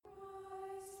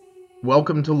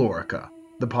Welcome to Lorica,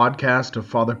 the podcast of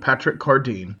Father Patrick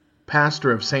Cardine,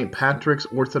 pastor of St. Patrick's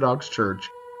Orthodox Church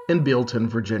in Bealton,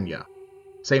 Virginia.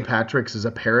 St. Patrick's is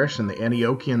a parish in the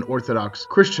Antiochian Orthodox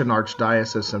Christian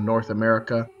Archdiocese of North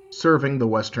America, serving the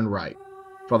Western Rite.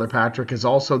 Father Patrick is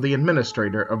also the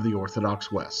administrator of the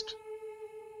Orthodox West.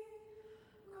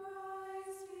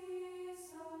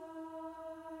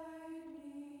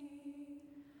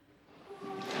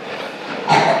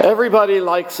 Everybody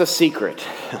likes a secret,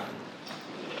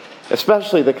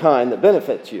 especially the kind that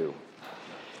benefits you.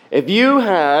 If you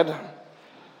had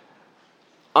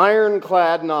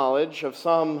ironclad knowledge of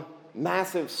some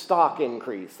massive stock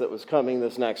increase that was coming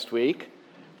this next week,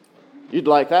 you'd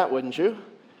like that, wouldn't you?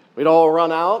 We'd all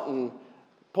run out and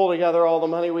pull together all the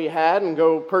money we had and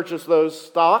go purchase those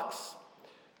stocks,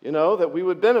 that we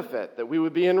would benefit, that we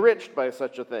would be enriched by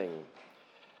such a thing.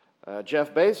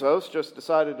 Jeff Bezos just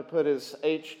decided to put his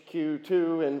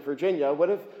HQ2 in Virginia. What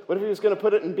if he was going to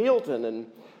put it in Bealton,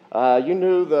 and you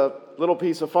knew the little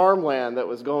piece of farmland that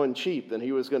was going cheap, and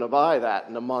he was going to buy that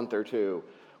in a month or two?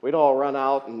 We'd all run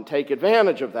out and take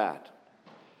advantage of that.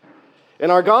 In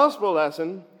our gospel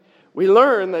lesson, we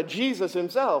learn that Jesus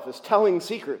himself is telling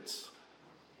secrets.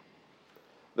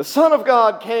 The Son of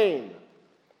God came,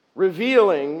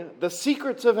 revealing the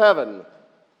secrets of heaven.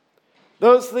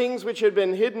 Those things which had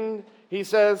been hidden, he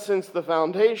says, since the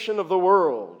foundation of the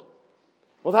world.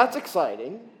 Well, that's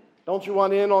exciting. Don't you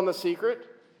want in on the secret?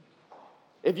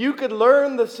 If you could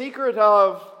learn the secret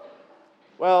of,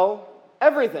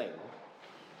 everything.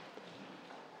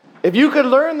 If you could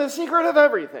learn the secret of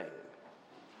everything,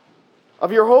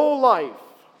 of your whole life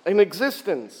and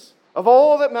existence, of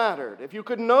all that mattered, if you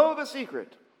could know the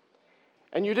secret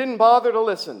and you didn't bother to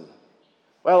listen,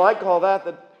 I call that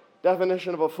the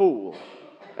definition of a fool,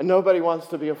 and nobody wants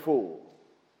to be a fool.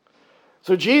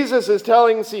 So Jesus is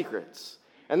telling secrets,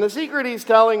 and the secret he's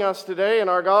telling us today in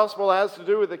our gospel has to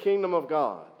do with the kingdom of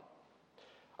God.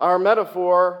 Our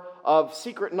metaphor of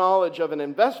secret knowledge of an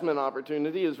investment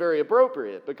opportunity is very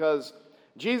appropriate because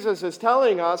Jesus is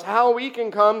telling us how we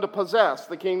can come to possess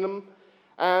the kingdom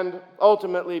and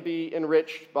ultimately be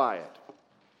enriched by it.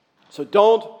 So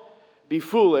don't be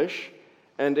foolish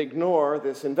and ignore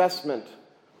this investment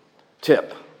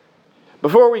tip.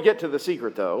 Before we get to the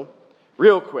secret, though,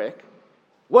 real quick,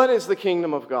 what is the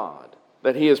kingdom of God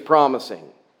that he is promising?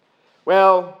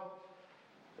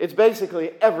 It's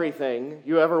basically everything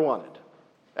you ever wanted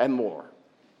and more.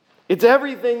 It's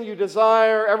everything you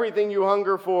desire, everything you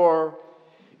hunger for.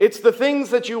 It's the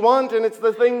things that you want, and it's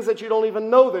the things that you don't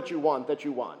even know that you want.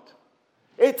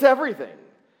 It's everything.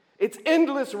 It's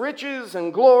endless riches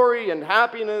and glory and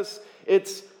happiness.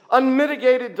 It's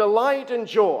unmitigated delight and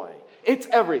joy. It's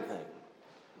everything.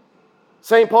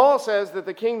 St. Paul says that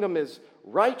the kingdom is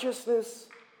righteousness,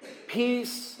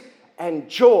 peace, and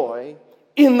joy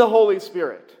in the Holy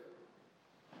Spirit.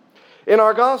 In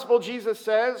our gospel, Jesus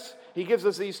says, he gives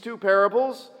us these two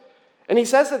parables, and he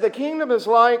says that the kingdom is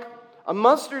like a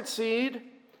mustard seed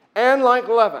and like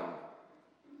leaven.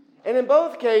 And in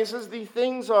both cases, these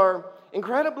things are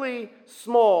incredibly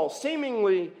small,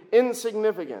 seemingly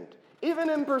insignificant, even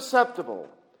imperceptible,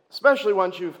 especially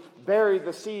once you've buried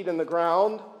the seed in the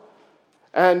ground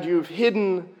and you've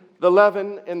hidden the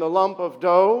leaven in the lump of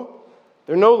dough.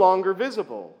 They're no longer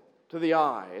visible to the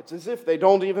eye. It's as if they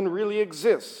don't even really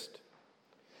exist.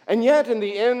 And yet, in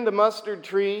the end, the mustard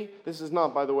tree, this is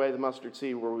not, by the way, the mustard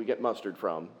seed where we get mustard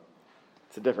from.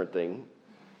 It's a different thing.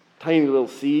 Tiny little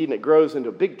seed, and it grows into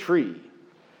a big tree.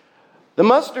 The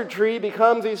mustard tree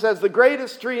becomes, he says, the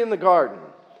greatest tree in the garden.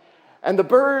 And the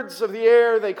birds of the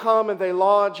air, they come and they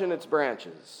lodge in its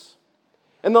branches.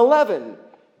 And the leaven,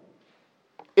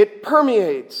 it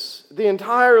permeates the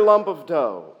entire lump of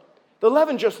dough. The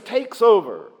leaven just takes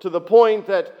over to the point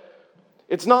that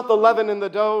it's not the leaven in the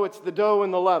dough, it's the dough in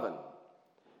the leaven.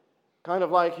 Kind of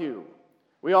like you.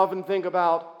 We often think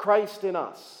about Christ in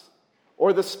us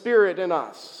or the Spirit in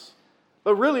us.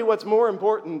 But really what's more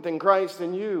important than Christ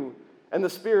in you and the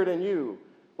Spirit in you,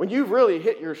 when you've really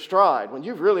hit your stride, when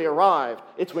you've really arrived,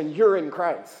 it's when you're in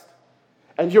Christ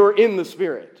and you're in the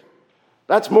Spirit.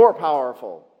 That's more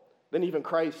powerful than even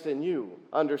Christ in you,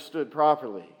 understood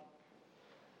properly.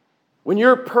 When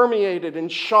you're permeated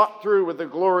and shot through with the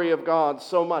glory of God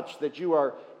so much that you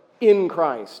are in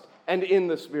Christ and in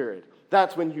the Spirit,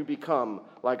 that's when you become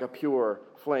like a pure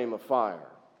flame of fire.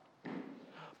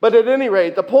 But at any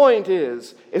rate, the point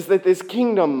is that this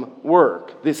kingdom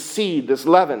work, this seed, this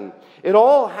leaven, it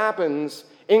all happens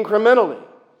incrementally,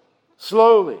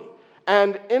 slowly,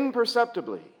 and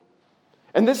imperceptibly.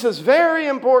 And this is very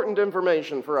important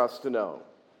information for us to know.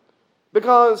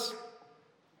 Because,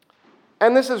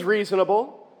 and this is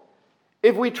reasonable,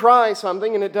 If we try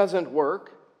something and it doesn't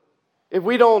work, if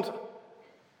we don't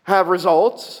have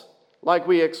results like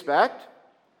we expect,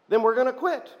 then we're going to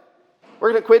quit.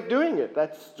 We're going to quit doing it.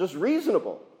 That's just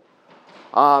reasonable.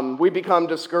 We become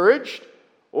discouraged,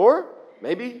 or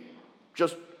maybe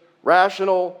just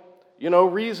rational,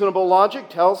 reasonable logic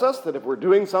tells us that if we're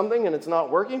doing something and it's not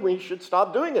working, we should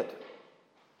stop doing it.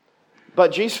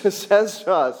 But Jesus says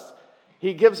to us,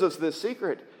 he gives us this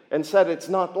secret and said it's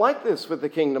not like this with the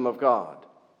kingdom of God.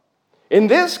 In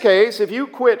this case, if you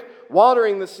quit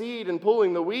watering the seed and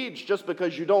pulling the weeds just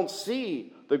because you don't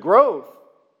see the growth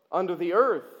under the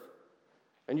earth,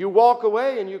 and you walk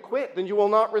away and you quit, then you will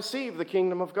not receive the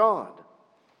kingdom of God.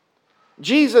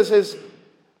 Jesus is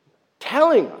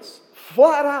telling us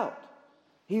flat out,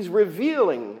 he's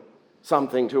revealing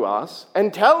something to us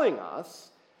and telling us,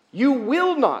 you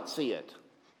will not see it.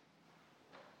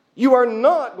 You are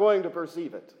not going to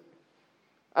perceive it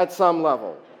at some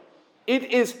level.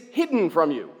 It is hidden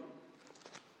from you.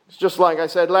 It's just like I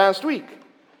said last week.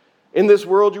 In this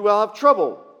world you will have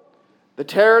trouble. The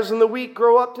tares and the wheat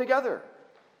grow up together.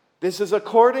 This is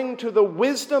according to the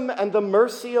wisdom and the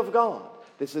mercy of God.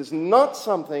 This is not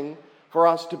something for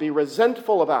us to be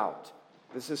resentful about.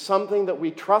 This is something that we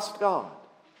trust God,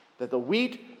 that the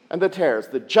wheat and the tares,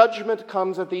 the judgment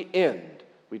comes at the end.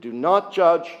 We do not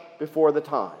judge before the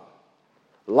time.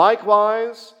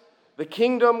 Likewise, the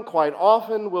kingdom quite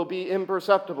often will be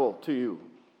imperceptible to you.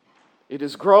 It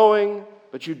is growing,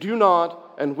 but you do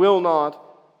not and will not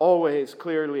always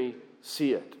clearly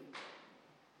see it.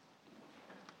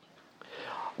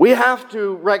 We have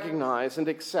to recognize and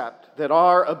accept that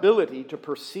our ability to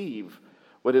perceive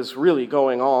what is really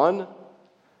going on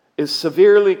is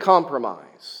severely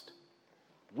compromised.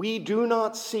 We do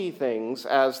not see things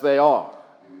as they are.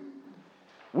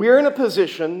 We're in a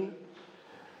position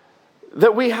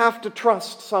that we have to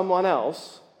trust someone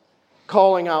else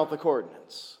calling out the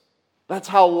coordinates. That's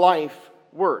how life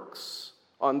works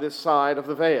on this side of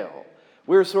the veil.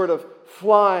 We're sort of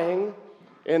flying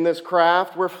in this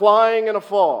craft. We're flying in a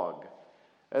fog.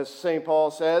 As St.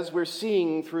 Paul says, we're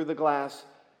seeing through the glass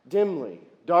dimly,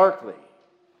 darkly.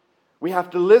 We have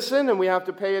to listen and we have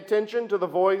to pay attention to the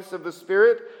voice of the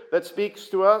Spirit that speaks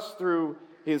to us through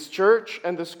His church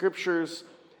and the Scriptures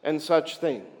and such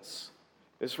things.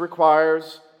 This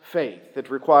requires faith.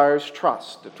 It requires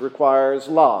trust. It requires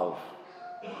love.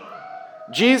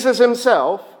 Jesus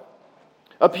Himself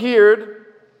appeared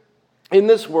in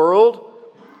this world.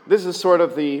 This is sort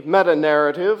of the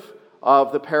meta-narrative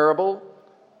of the parable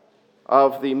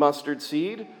of the mustard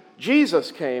seed.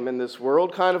 Jesus came in this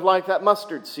world kind of like that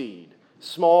mustard seed.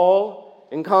 Small,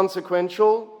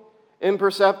 inconsequential,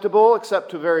 imperceptible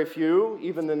except to very few.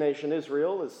 Even the nation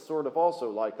Israel is sort of also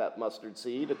like that mustard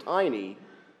seed, a tiny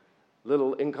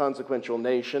little inconsequential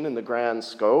nation in the grand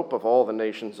scope of all the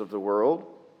nations of the world.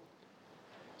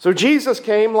 So Jesus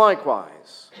came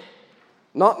likewise,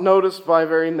 not noticed by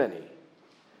very many.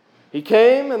 He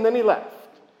came and then He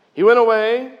left. He went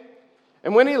away,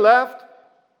 and when He left,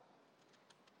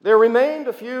 there remained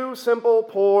a few simple,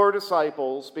 poor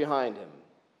disciples behind Him.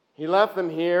 He left them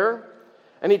here,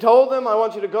 and He told them, I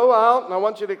want you to go out, and I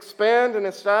want you to expand and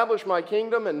establish my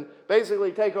kingdom and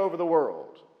basically take over the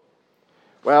world.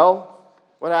 Well,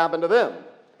 what happened to them?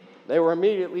 They were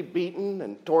immediately beaten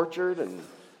and tortured and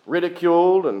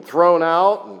ridiculed and thrown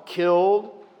out and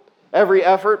killed. Every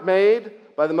effort made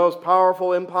by the most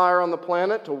powerful empire on the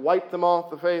planet to wipe them off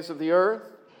the face of the earth.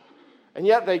 And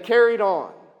yet they carried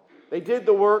on. They did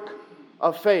the work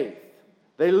of faith.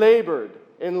 They labored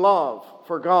in love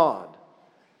for God.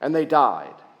 And they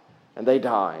died. And they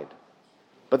died.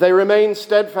 But they remained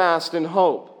steadfast in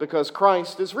hope because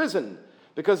Christ is risen.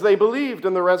 Because they believed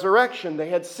in the resurrection. They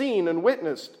had seen and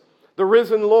witnessed the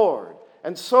risen Lord.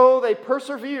 And so they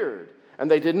persevered. And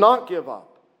they did not give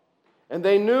up. And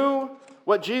they knew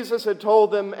what Jesus had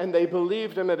told them, and they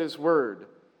believed Him at His word.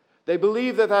 They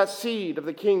believed that that seed of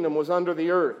the kingdom was under the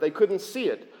earth. They couldn't see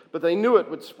it, but they knew it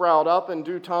would sprout up in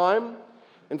due time.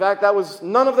 In fact, that was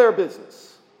none of their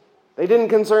business. They didn't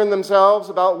concern themselves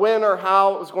about when or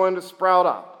how it was going to sprout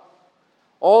up.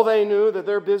 All they knew that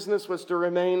their business was to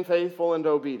remain faithful and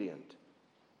obedient.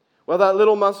 Well, that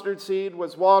little mustard seed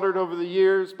was watered over the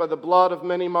years by the blood of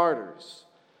many martyrs.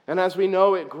 And as we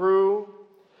know, it grew,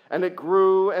 and it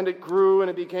grew, and it grew, and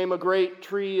it became a great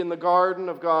tree in the garden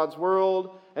of God's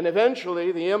world. And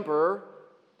eventually, the emperor,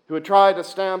 who had tried to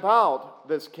stamp out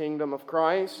this kingdom of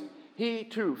Christ, he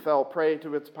too fell prey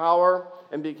to its power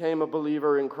and became a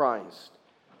believer in Christ.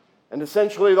 And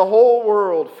essentially, the whole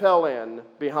world fell in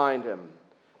behind him.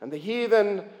 And the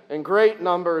heathen in great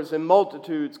numbers, in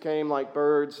multitudes, came like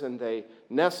birds, and they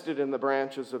nested in the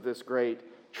branches of this great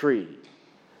tree.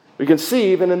 We can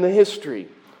see even in the history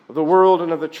of the world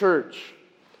and of the church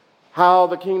how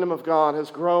the kingdom of God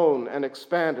has grown and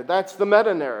expanded. That's the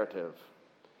meta-narrative.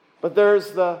 But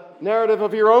there's the narrative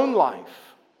of your own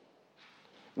life.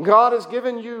 God has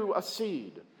given you a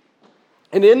seed.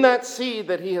 And in that seed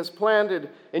that He has planted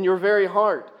in your very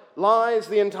heart lies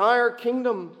the entire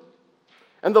kingdom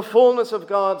and the fullness of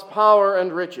God's power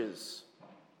and riches.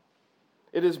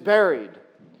 It is buried.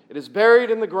 It is buried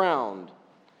in the ground.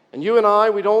 And you and I,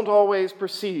 we don't always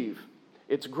perceive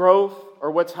its growth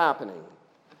or what's happening.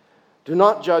 Do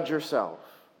not judge yourself.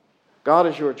 God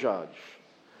is your judge.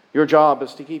 Your job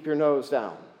is to keep your nose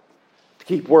down, to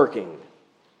keep working.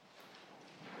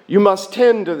 You must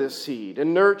tend to this seed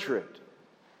and nurture it.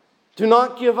 Do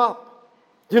not give up.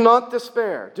 Do not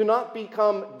despair. Do not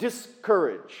become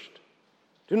discouraged.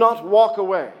 Do not walk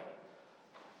away.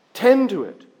 Tend to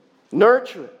it.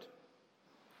 Nurture it.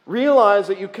 Realize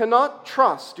that you cannot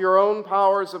trust your own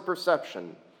powers of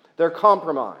perception. They're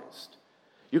compromised.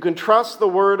 You can trust the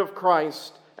word of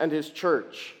Christ and His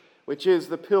church, which is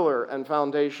the pillar and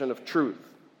foundation of truth.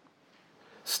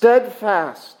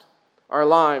 Steadfast our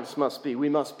lives must be. We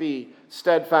must be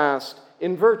steadfast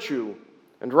in virtue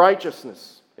and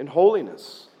righteousness, in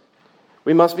holiness.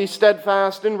 We must be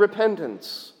steadfast in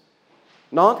repentance,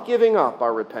 not giving up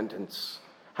our repentance.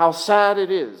 How sad it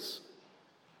is.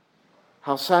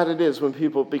 How sad it is when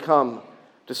people become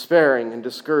despairing and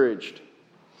discouraged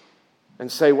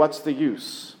and say, what's the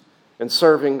use in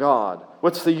serving God?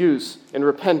 What's the use in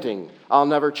repenting? I'll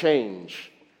never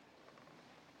change.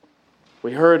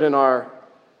 We heard in our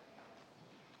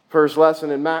first lesson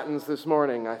in Matins this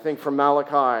morning, I think from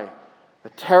Malachi, a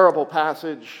terrible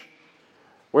passage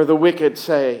where the wicked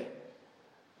say,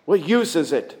 what use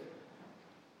is it?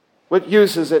 What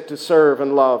use is it to serve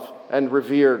and love and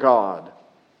revere God?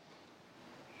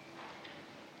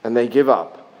 And they give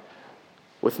up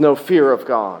with no fear of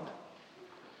God.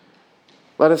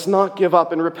 Let us not give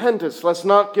up in repentance. Let's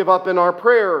not give up in our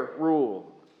prayer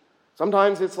rule.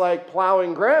 Sometimes it's like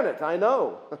plowing granite, I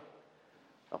know.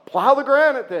 Plow the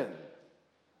granite then.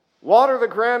 Water the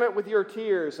granite with your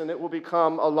tears and it will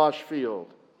become a lush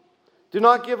field. Do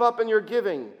not give up in your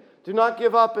giving. Do not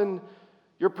give up in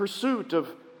your pursuit of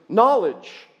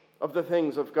knowledge of the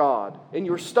things of God, in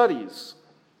your studies.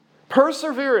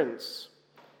 Perseverance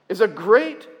is a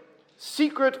great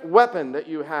secret weapon that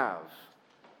you have,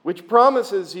 which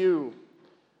promises you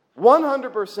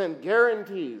 100%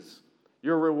 guarantees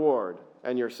your reward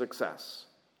and your success.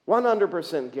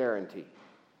 100% guarantee.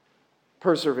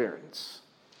 Perseverance.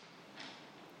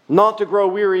 Not to grow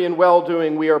weary in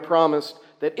well-doing, we are promised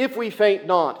that if we faint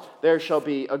not, there shall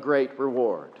be a great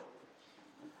reward.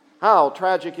 How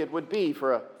tragic it would be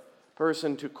for a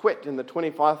person to quit in the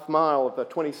 25th mile of the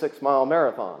 26-mile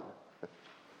marathon.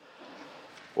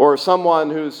 Or someone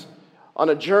who's on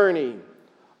a journey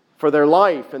for their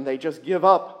life and they just give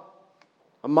up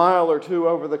a mile or two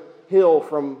over the hill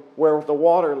from where the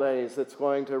water lays that's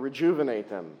going to rejuvenate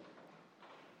them.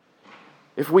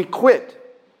 If we quit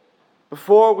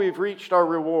before we've reached our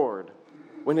reward,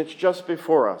 when it's just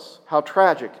before us, how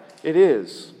tragic it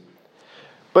is.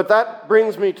 But that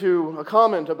brings me to a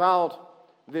comment about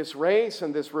this race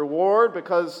and this reward,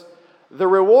 because the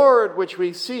reward which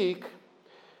we seek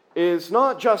is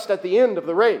not just at the end of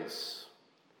the race.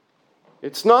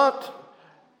 It's not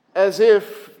as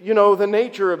if, the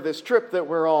nature of this trip that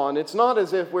we're on, it's not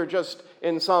as if we're just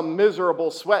in some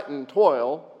miserable sweat and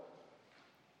toil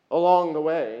along the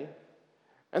way,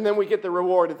 and then we get the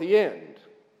reward at the end,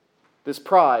 this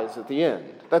prize at the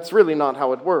end. That's really not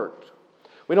how it worked.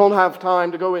 We don't have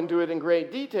time to go into it in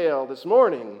great detail this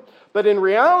morning, but in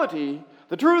reality,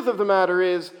 the truth of the matter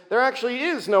is there actually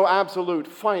is no absolute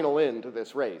final end to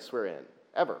this race we're in,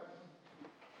 ever.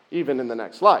 Even in the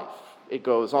next life, it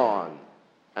goes on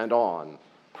and on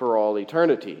for all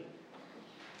eternity.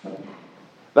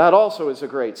 That also is a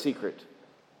great secret.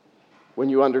 When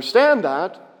you understand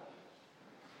that,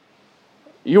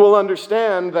 you will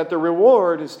understand that the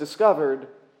reward is discovered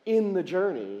in the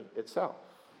journey itself.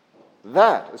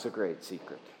 That is a great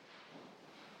secret.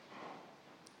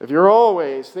 If you're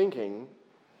always thinking,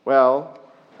 well,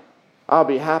 I'll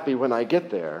be happy when I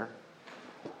get there,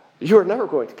 you're never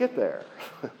going to get there.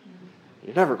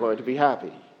 You're never going to be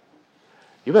happy.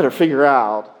 You better figure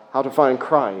out how to find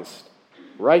Christ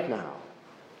right now,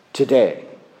 today,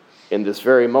 in this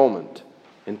very moment.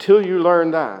 Until you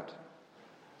learn that,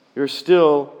 you're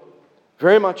still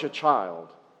very much a child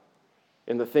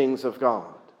in the things of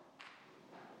God.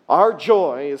 Our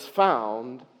joy is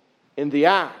found in the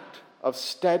act of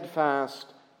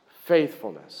steadfast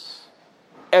faithfulness,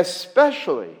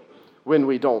 especially when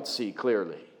we don't see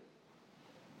clearly.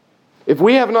 If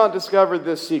we have not discovered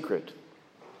this secret,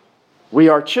 we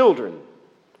are children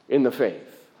in the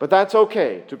faith. But that's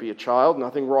okay to be a child,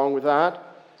 nothing wrong with that.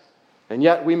 And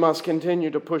yet we must continue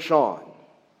to push on,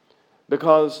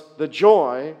 because the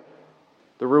joy,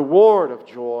 the reward of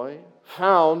joy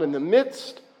found in the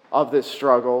midst of this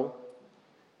struggle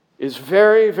is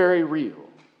very, very real,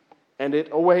 and it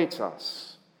awaits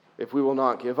us if we will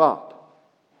not give up.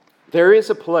 There is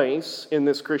a place in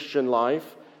this Christian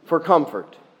life for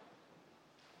comfort.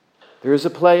 There is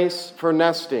a place for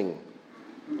nesting,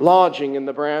 lodging in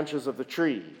the branches of the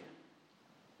tree.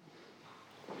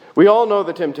 We all know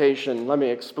the temptation. Let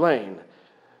me explain,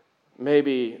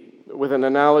 maybe with an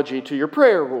analogy to your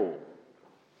prayer rule.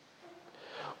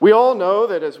 We all know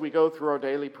that as we go through our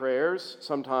daily prayers,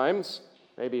 sometimes,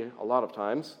 maybe a lot of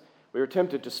times, we are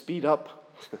tempted to speed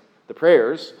up the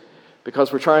prayers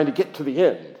because we're trying to get to the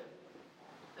end.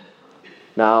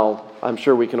 Now, I'm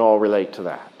sure we can all relate to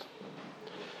that.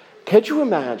 Could you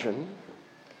imagine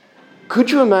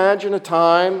a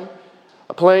time,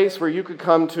 a place where you could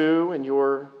come to in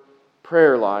your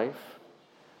prayer life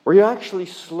where you actually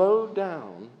slowed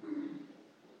down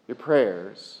your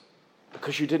prayers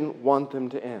because you didn't want them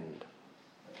to end?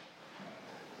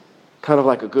 Kind of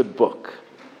like a good book,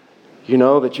 you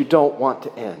know, that you don't want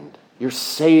to end. You're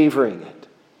savoring it.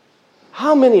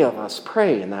 How many of us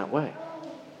pray in that way?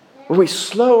 Where we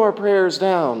slow our prayers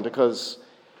down because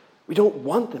we don't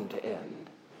want them to end.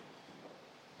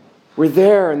 We're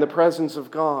there in the presence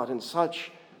of God in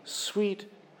such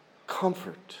sweet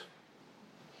comfort.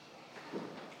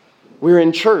 We're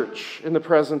in church in the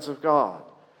presence of God,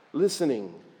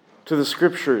 listening to the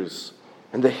scriptures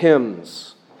and the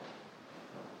hymns,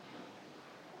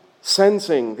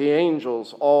 sensing the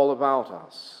angels all about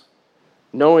us,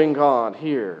 knowing God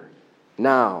here,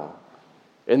 now,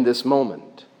 in this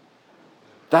moment.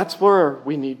 That's where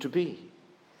we need to be.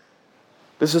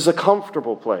 This is a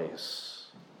comfortable place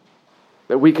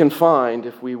that we can find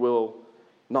if we will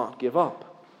not give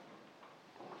up.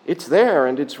 It's there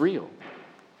and it's real.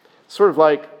 Sort of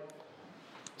like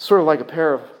a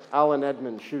pair of Allen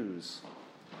Edmonds shoes,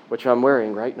 which I'm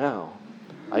wearing right now.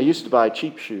 I used to buy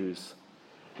cheap shoes,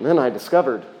 and then I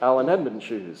discovered Allen Edmonds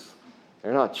shoes.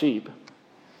 They're not cheap,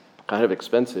 kind of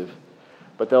expensive,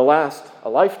 but they'll last a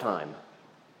lifetime.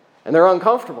 And they're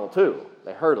uncomfortable too.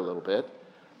 They hurt a little bit.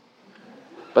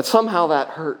 But somehow that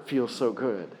hurt feels so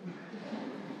good,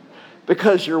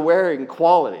 because you're wearing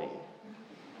quality.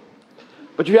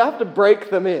 But you have to break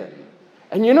them in.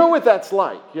 And you know what that's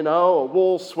like, you know, a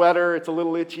wool sweater, it's a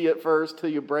little itchy at first till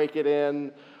you break it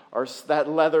in, or that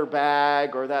leather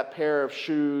bag, or that pair of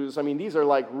shoes. I mean, these are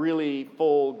like really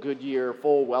full Goodyear,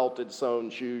 full welted sewn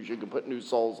shoes you can put new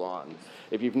soles on.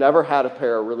 If you've never had a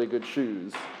pair of really good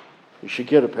shoes, you should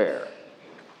get a pair.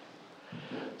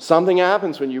 Something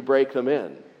happens when you break them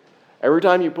in. Every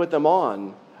time you put them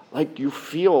on, like you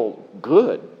feel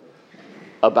good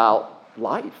about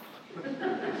life.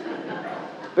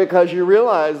 Because you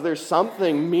realize there's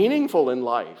something meaningful in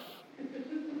life,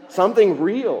 something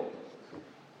real,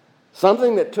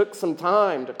 something that took some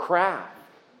time to craft.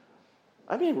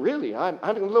 I mean, really, I'm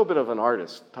a little bit of an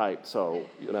artist type, so,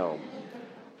 you know.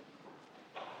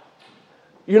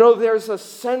 You know, there's a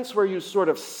sense where you sort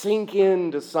of sink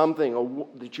into something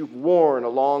that you've worn a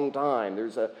long time.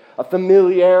 There's a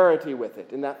familiarity with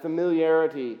it, and that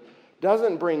familiarity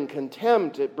doesn't bring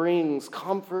contempt, it brings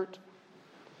comfort.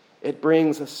 It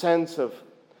brings a sense of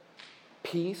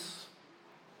peace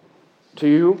to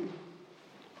you.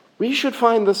 We should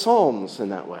find the Psalms in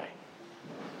that way.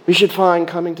 We should find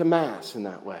coming to Mass in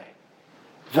that way.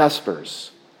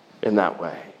 Vespers in that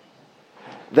way.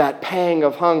 That pang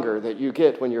of hunger that you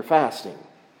get when you're fasting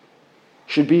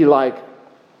should be like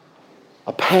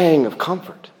a pang of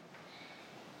comfort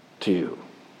to you.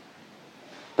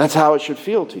 That's how it should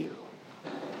feel to you.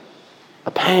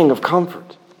 A pang of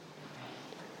comfort.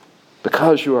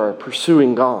 Because you are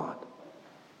pursuing God.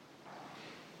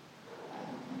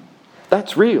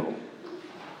 That's real.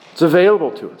 It's available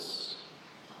to us.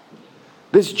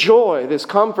 This joy, this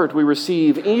comfort we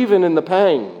receive even in the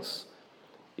pangs,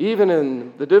 even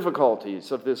in the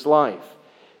difficulties of this life,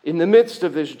 in the midst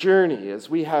of this journey, as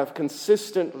we have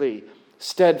consistently,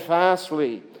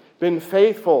 steadfastly been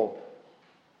faithful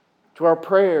to our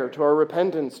prayer, to our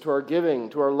repentance, to our giving,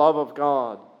 to our love of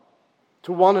God,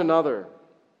 to one another.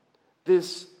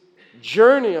 This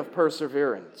journey of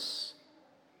perseverance,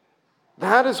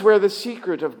 that is where the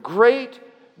secret of great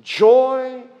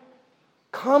joy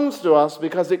comes to us,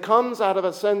 because it comes out of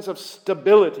a sense of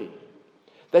stability,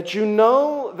 that you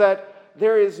know that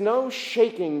there is no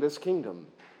shaking this kingdom.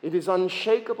 It is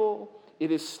unshakable,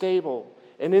 it is stable,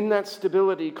 And in that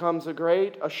stability comes a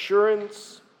great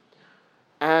assurance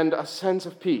and a sense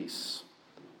of peace.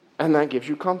 And that gives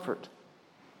you comfort.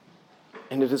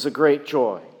 And it is a great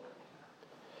joy.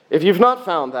 If you've not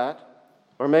found that,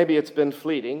 or maybe it's been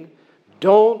fleeting,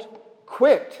 don't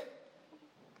quit.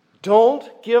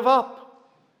 Don't give up.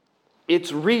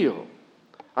 It's real.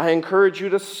 I encourage you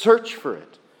to search for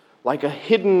it like a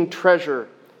hidden treasure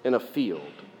in a field.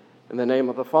 In the name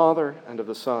of the Father, and of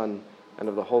the Son, and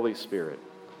of the Holy Spirit.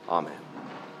 Amen.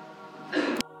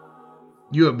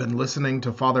 You have been listening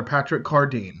to Father Patrick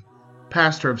Cardeen,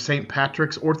 pastor of St.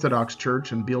 Patrick's Orthodox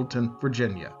Church in Bealton,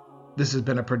 Virginia. This has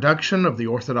been a production of the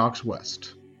Orthodox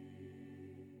West.